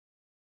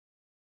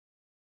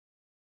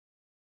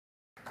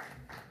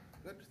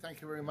Thank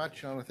you very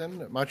much,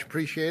 Jonathan. Much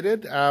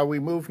appreciated. We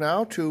move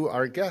now to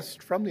our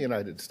guest from the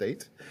United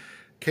States,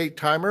 Kate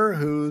Theimer,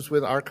 who's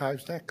with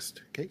Archives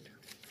Next. Kate.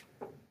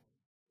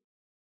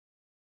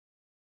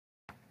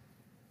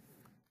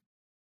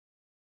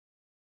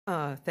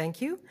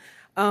 Thank you.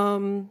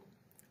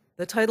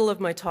 The title of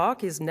my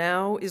talk is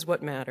Now is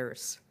What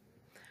Matters.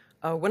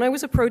 When I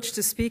was approached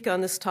to speak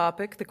on this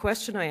topic, the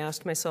question I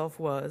asked myself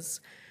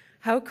was,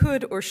 how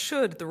could or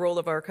should the role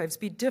of archives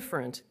be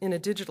different in a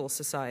digital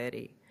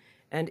society?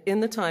 And in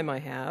the time I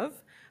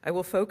have, I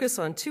will focus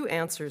on two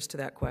answers to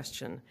that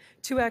question,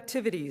 two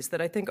activities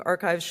that I think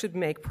archives should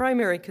make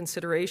primary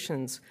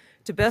considerations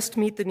to best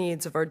meet the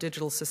needs of our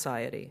digital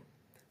society.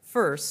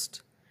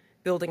 First,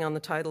 building on the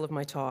title of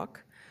my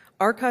talk,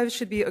 archives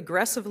should be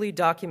aggressively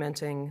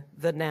documenting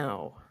the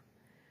now.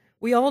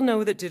 We all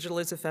know that digital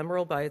is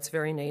ephemeral by its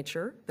very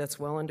nature. That's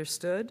well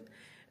understood.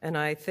 And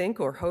I think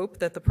or hope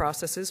that the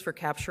processes for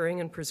capturing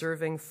and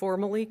preserving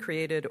formally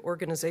created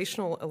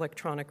organizational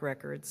electronic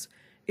records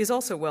is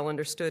also well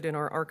understood in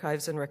our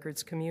archives and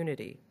records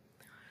community.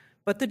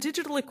 But the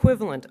digital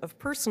equivalent of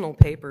personal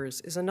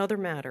papers is another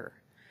matter.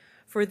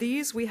 For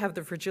these, we have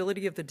the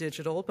fragility of the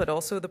digital, but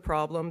also the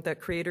problem that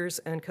creators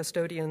and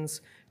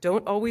custodians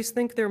don't always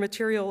think their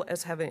material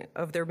as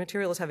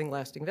having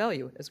lasting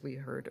value, as we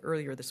heard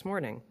earlier this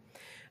morning.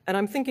 And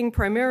I'm thinking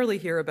primarily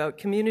here about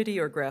community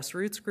or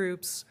grassroots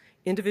groups,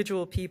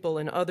 individual people,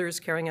 and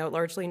others carrying out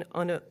largely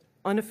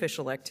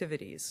unofficial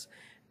activities.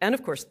 And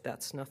of course,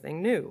 that's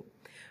nothing new.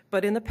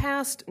 But in the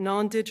past,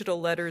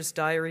 non-digital letters,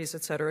 diaries,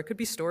 etc., could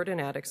be stored in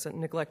attics and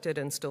neglected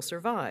and still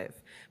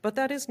survive. But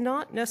that is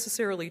not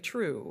necessarily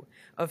true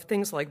of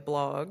things like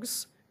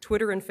blogs,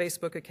 Twitter and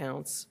Facebook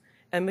accounts,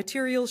 and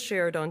materials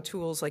shared on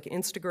tools like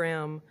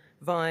Instagram,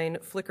 Vine,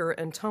 Flickr,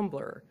 and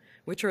Tumblr,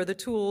 which are the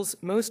tools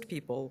most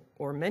people,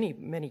 or many,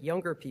 many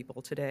younger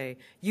people today,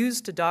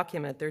 use to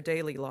document their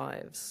daily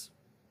lives.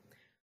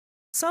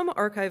 Some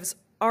archives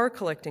are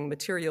collecting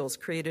materials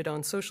created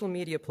on social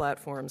media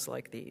platforms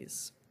like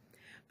these.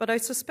 But I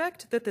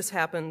suspect that this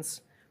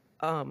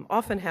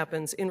often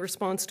happens in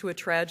response to a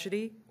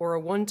tragedy or a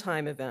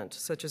one-time event,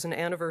 such as an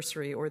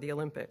anniversary or the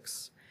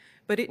Olympics.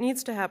 But it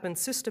needs to happen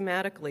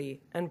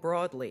systematically and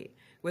broadly,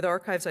 with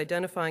archives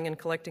identifying and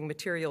collecting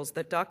materials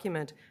that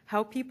document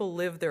how people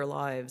live their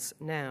lives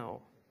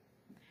now.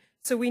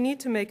 So we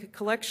need to make a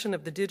collection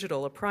of the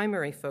digital a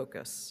primary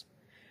focus.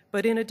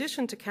 But in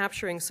addition to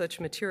capturing such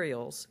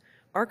materials,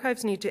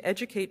 archives need to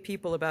educate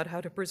people about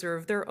how to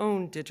preserve their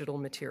own digital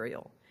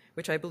material,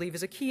 which I believe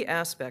is a key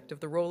aspect of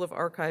the role of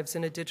archives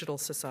in a digital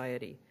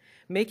society,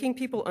 making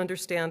people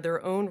understand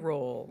their own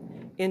role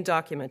in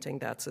documenting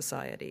that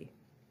society.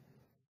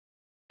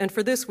 And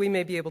for this, we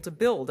may be able to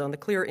build on the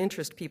clear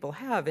interest people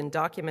have in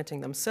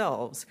documenting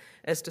themselves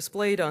as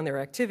displayed on their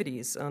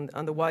activities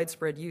on the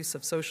widespread use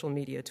of social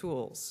media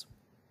tools.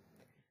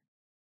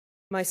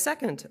 My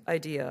second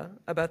idea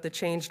about the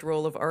changed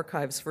role of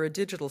archives for a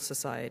digital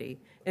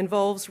society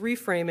involves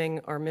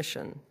reframing our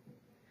mission.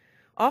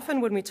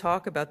 Often when we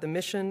talk about the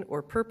mission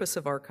or purpose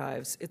of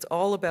archives, it's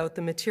all about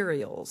the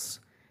materials,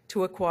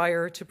 to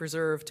acquire, to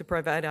preserve, to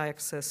provide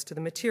access to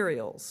the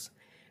materials.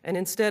 And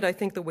instead, I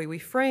think the way we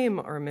frame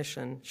our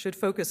mission should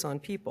focus on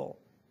people.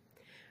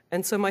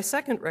 And so my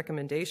second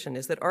recommendation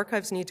is that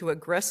archives need to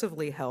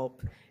aggressively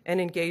help and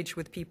engage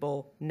with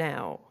people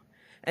now,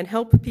 and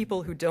help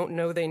people who don't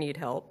know they need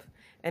help,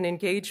 and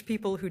engage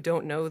people who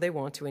don't know they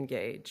want to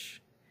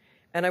engage.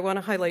 And I want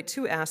to highlight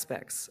two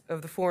aspects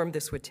of the form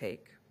this would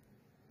take.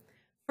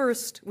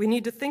 First, we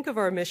need to think of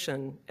our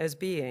mission as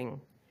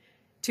being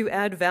to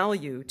add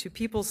value to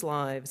people's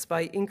lives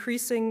by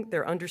increasing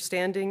their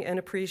understanding and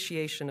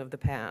appreciation of the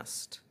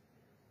past.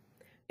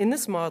 In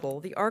this model,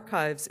 the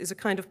archives is a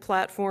kind of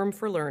platform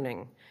for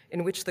learning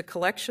in which the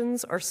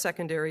collections are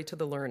secondary to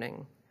the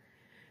learning.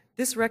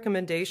 This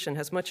recommendation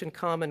has much in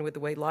common with the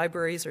way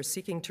libraries are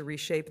seeking to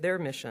reshape their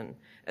mission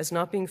as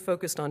not being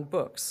focused on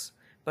books,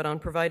 but on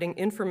providing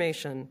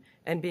information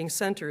and being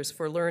centers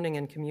for learning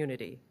and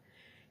community.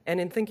 And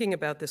in thinking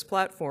about this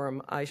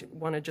platform, I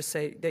want to just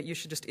say that you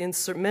should just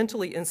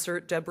mentally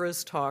insert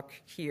Deborah's talk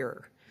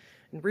here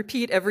and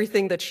repeat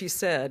everything that she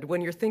said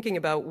when you're thinking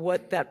about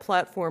what that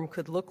platform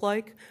could look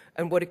like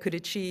and what it could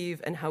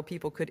achieve and how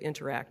people could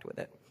interact with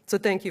it. So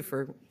thank you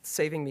for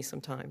saving me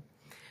some time.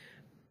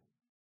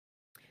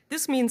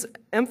 This means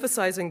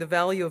emphasizing the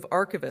value of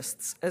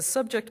archivists as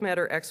subject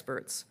matter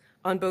experts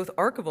on both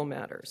archival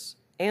matters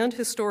and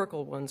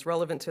historical ones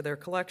relevant to their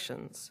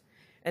collections.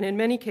 And in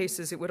many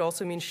cases, it would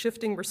also mean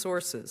shifting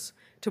resources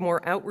to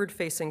more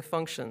outward-facing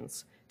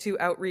functions, to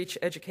outreach,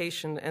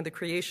 education, and the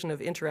creation of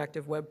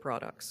interactive web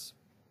products.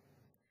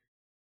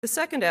 The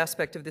second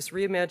aspect of this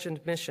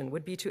reimagined mission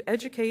would be to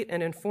educate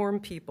and inform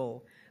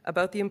people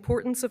about the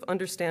importance of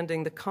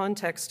understanding the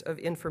context of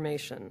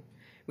information,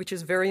 which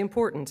is very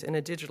important in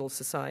a digital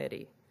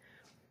society.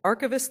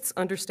 Archivists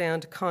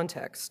understand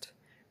context.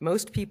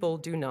 Most people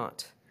do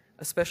not,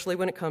 especially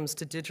when it comes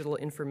to digital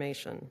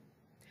information.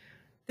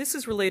 This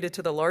is related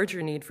to the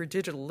larger need for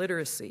digital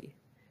literacy.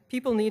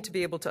 People need to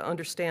be able to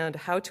understand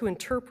how to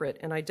interpret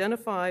and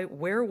identify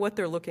where what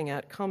they're looking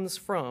at comes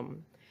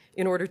from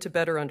in order to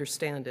better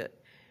understand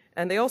it.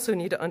 And they also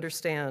need to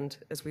understand,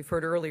 as we've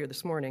heard earlier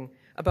this morning,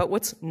 about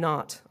what's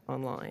not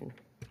online.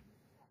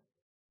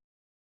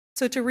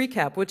 So to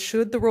recap, what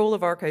should the role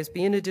of archives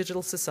be in a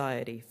digital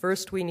society?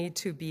 First, we need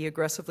to be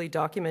aggressively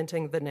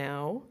documenting the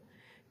now,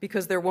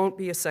 because there won't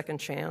be a second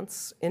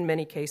chance, in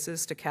many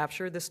cases, to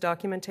capture this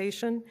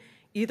documentation.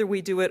 Either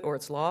we do it or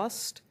it's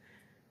lost,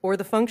 or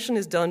the function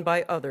is done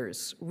by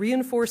others,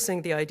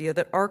 reinforcing the idea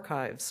that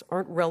archives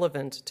aren't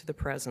relevant to the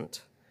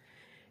present.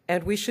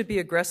 And we should be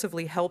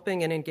aggressively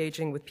helping and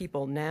engaging with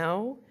people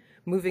now,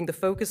 moving the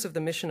focus of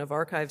the mission of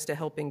archives to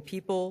helping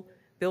people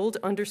build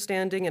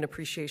understanding and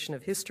appreciation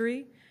of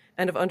history,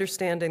 and of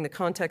understanding the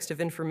context of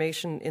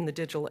information in the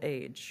digital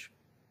age.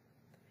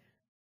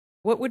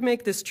 What would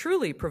make this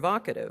truly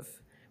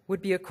provocative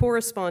would be a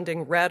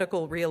corresponding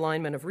radical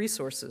realignment of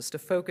resources to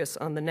focus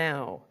on the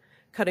now,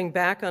 cutting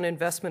back on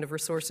investment of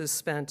resources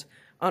spent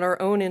on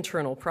our own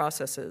internal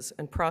processes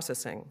and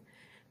processing,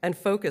 and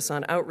focus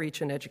on outreach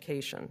and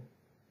education.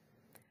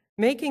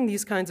 Making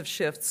these kinds of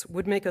shifts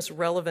would make us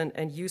relevant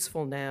and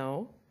useful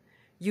now,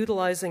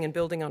 utilizing and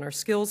building on our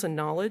skills and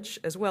knowledge,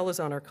 as well as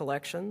on our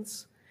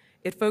collections.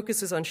 It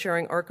focuses on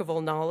sharing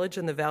archival knowledge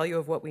and the value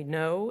of what we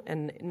know,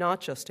 and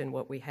not just in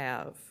what we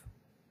have.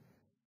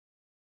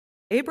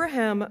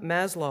 Abraham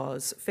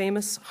Maslow's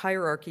famous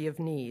hierarchy of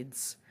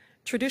needs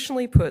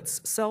traditionally puts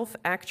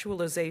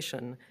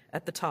self-actualization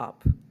at the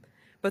top,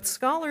 but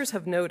scholars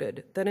have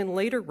noted that in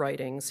later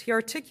writings he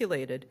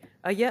articulated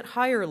a yet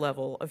higher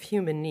level of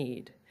human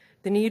need,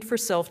 the need for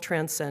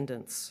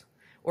self-transcendence,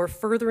 or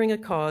furthering a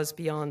cause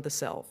beyond the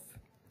self.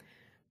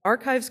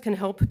 Archives can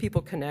help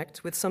people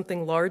connect with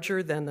something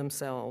larger than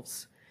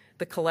themselves,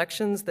 the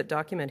collections that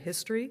document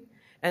history,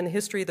 and the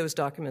history those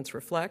documents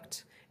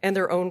reflect, and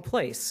their own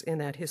place in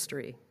that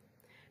history.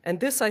 And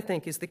this, I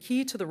think, is the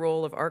key to the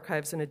role of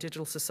archives in a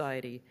digital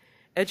society: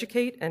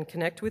 educate and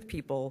connect with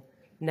people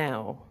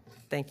now.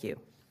 Thank you.